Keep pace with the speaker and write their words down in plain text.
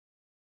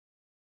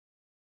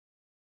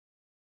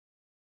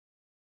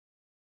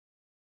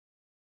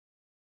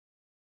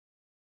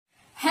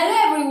Hello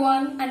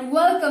everyone and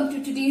welcome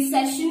to today's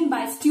session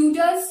by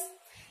Stutor.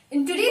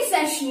 In today's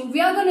session, we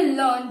are going to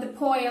learn the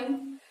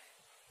poem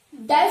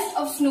Dust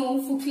of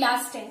Snow for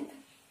class 10th.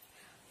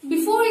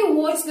 Before you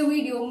watch the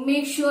video,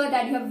 make sure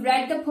that you have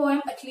read the poem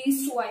at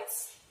least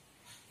twice.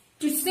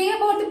 To say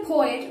about the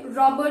poet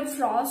Robert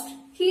Frost,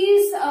 he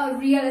is a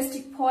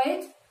realistic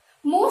poet.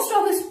 Most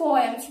of his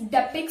poems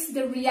depicts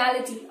the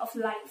reality of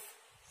life.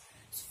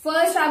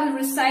 First, I will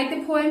recite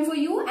the poem for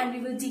you and we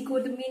will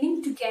decode the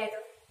meaning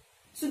together.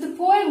 So the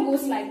poem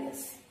goes like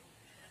this.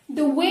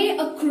 The way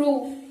a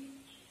crow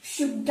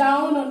shook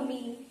down on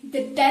me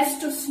the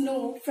dust of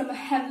snow from a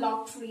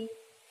hemlock tree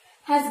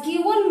has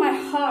given my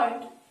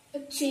heart a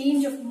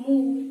change of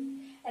mood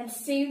and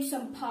saved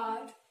some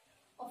part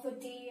of a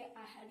day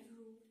I had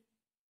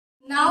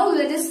ruled. Now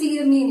let us see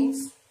the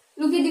meanings.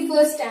 Look at the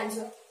first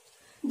stanza.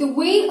 The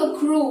way a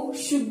crow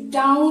shook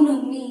down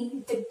on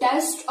me the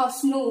dust of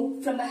snow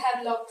from a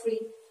hemlock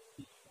tree.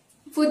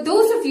 For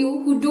those of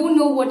you who don't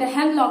know what a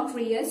hemlock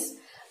tree is,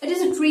 it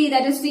is a tree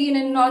that is seen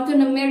in Northern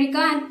America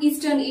and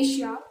Eastern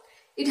Asia.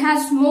 It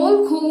has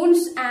small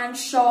cones and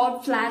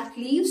short flat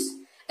leaves.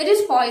 It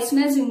is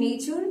poisonous in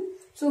nature.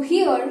 So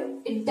here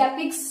it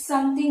depicts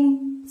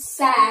something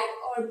sad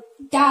or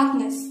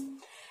darkness.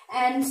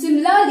 And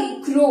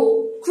similarly,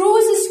 crow. Crow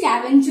is a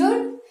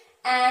scavenger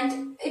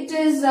and it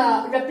is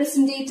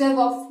representative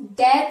of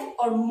death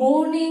or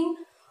mourning.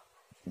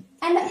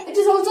 And it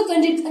is also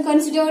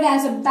considered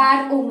as a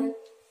bad omen.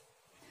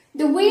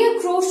 The way a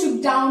crow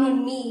shook down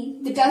on me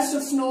the dust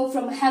of snow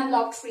from a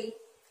hemlock tree.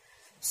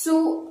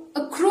 So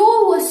a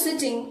crow was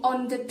sitting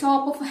on the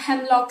top of a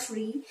hemlock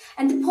tree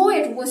and the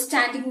poet was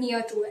standing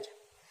near to it.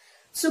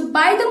 So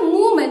by the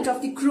movement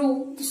of the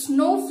crow, the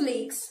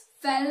snowflakes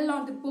fell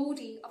on the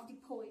body of the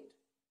poet.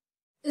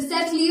 Is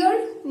that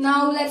clear?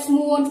 Now let's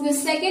move on to the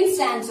second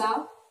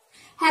stanza.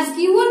 Has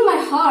given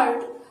my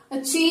heart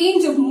a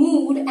change of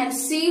mood and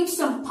saved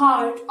some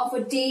part of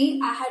a day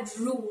I had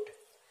rued.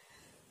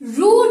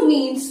 Rude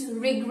means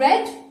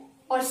regret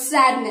or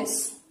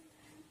sadness.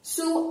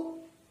 So,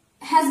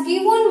 has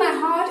given my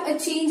heart a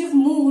change of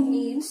mood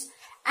means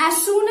as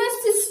soon as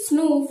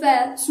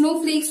the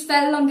snowflakes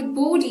fell on the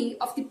body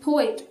of the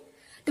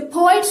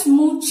poet's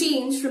mood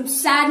changed from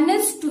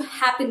sadness to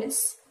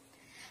happiness.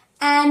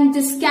 And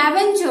the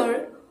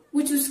scavenger,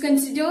 which was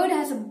considered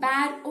as a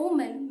bad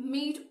omen,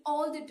 made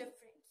all the difference.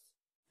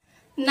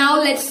 Now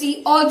let's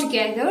see all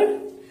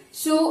together.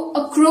 So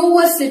a crow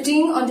was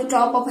sitting on the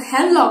top of a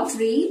hemlock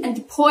tree and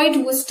the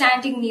poet was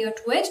standing near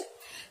to it.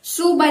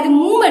 So by the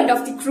movement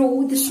of the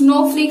crow, the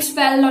snowflakes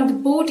fell on the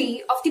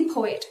body of the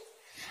poet.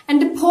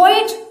 And the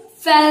poet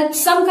felt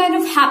some kind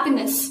of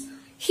happiness.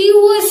 He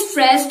was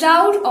stressed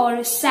out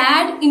or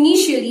sad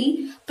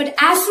initially, but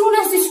as soon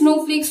as the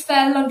snowflakes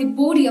fell on the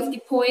body of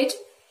the poet,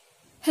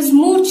 his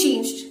mood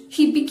changed.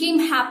 He became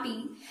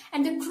happy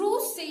and the crow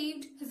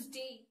saved his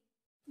day.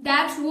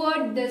 That's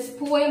what this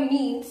poem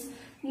means.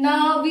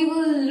 Now we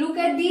will look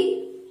at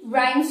the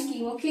rhyme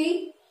scheme,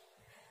 okay?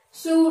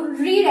 So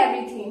read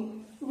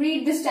everything.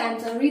 Read the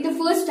stanza. Read the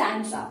first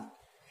stanza.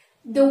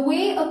 The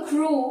way a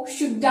crow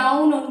shook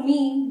down on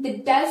me the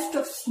dust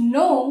of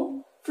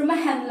snow from a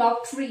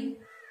hemlock tree.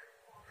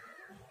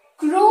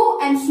 Crow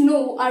and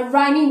snow are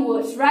rhyming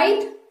words,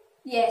 right?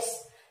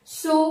 Yes.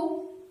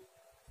 So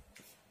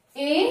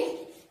A.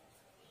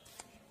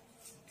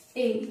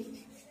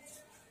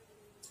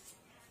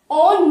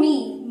 On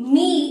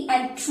me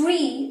and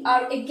tree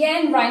are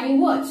again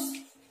rhyming words.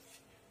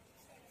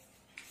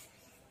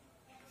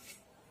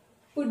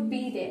 Put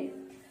B there.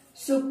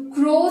 So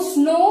crow,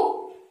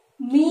 snow,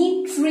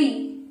 me,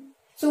 tree.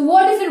 So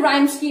what is the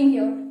rhyme scheme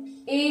here?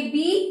 A,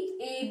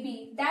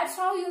 B. That's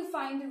how you'll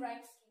find the rhyme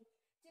scheme.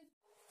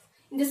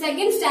 In the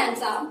second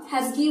stanza,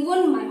 has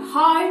given my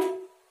heart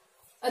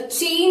a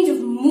change of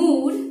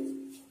mood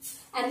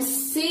and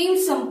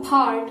saved some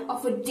part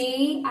of a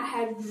day I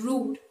had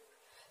rued.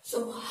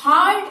 So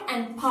heart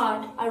and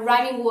part are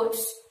rhyming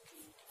words.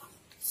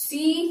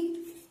 C.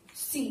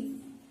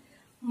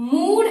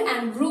 Mood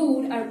and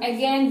rude are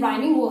again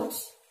rhyming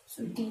words.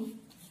 So D.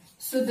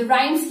 So the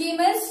rhyme scheme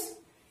is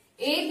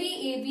A,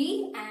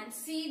 B, and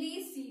C,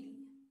 D.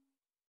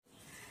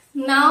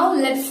 Now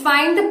let's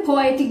find the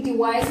poetic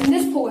device in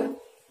this poem.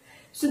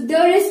 So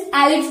there is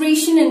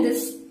alliteration in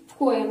this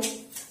poem,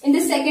 in the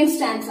second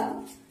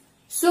stanza.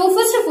 So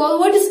first of all,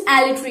 what is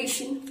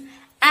alliteration?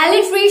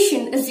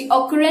 Alliteration is the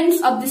occurrence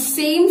of the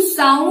same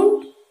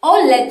sound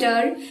or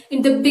letter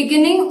in the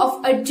beginning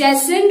of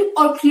adjacent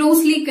or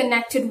closely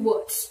connected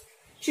words.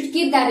 Should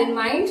keep that in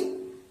mind.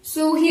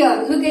 So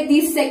here, look at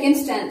the second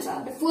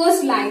stanza. The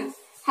first line,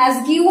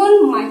 has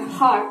given my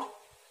heart.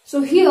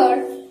 So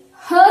here,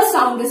 her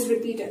sound is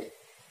repeated.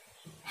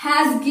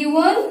 Has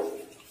given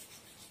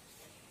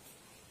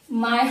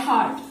my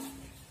heart.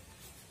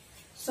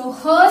 So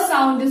her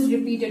sound is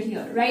repeated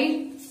here,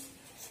 right?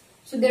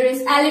 So there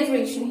is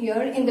alliteration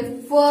here in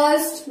the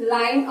first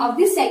line of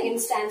the second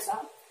stanza.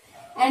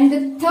 And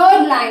the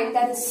third line,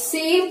 that is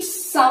saved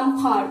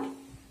some part.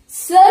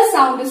 Sir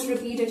sound is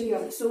repeated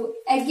here. So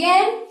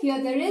again,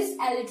 here there is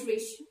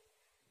alliteration.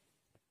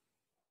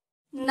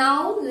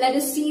 Now let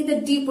us see the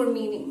deeper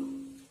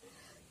meaning.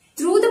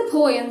 Through the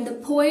poem, the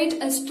poet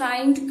is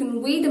trying to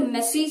convey the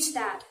message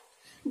that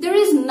there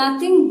is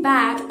nothing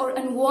bad or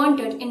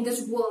unwanted in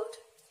this world.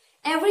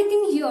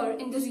 Everything here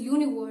in this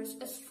universe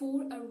is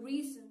for a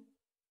reason.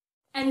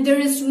 And there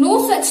is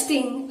no such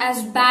thing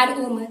as bad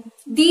omen.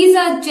 These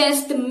are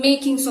just the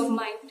makings of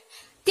mind.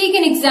 Take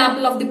an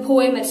example of the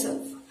poem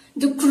itself.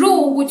 The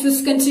crow, which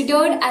was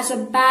considered as a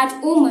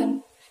bad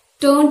omen,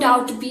 turned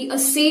out to be a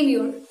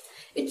savior.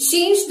 It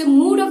changed the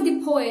mood of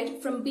the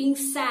poet from being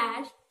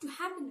sad to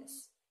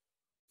happiness.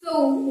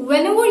 So,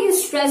 whenever you're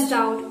stressed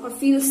out or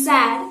feel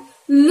sad,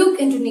 look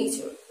into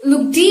nature.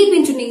 Look deep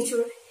into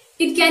nature.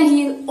 It can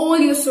heal all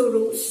your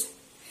sorrows.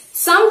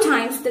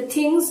 Sometimes the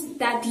things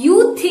that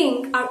you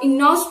think are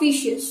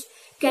inauspicious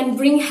can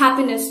bring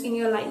happiness in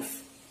your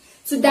life.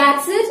 So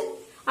that's it.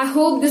 I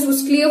hope this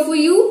was clear for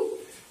you.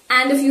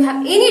 And if you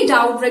have any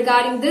doubt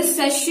regarding this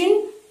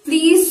session,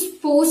 please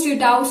post your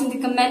doubts in the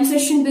comment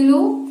section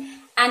below.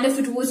 And if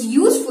it was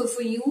useful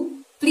for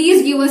you,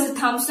 please give us a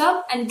thumbs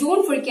up and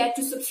don't forget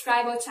to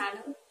subscribe our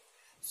channel.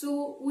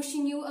 So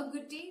wishing you a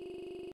good day.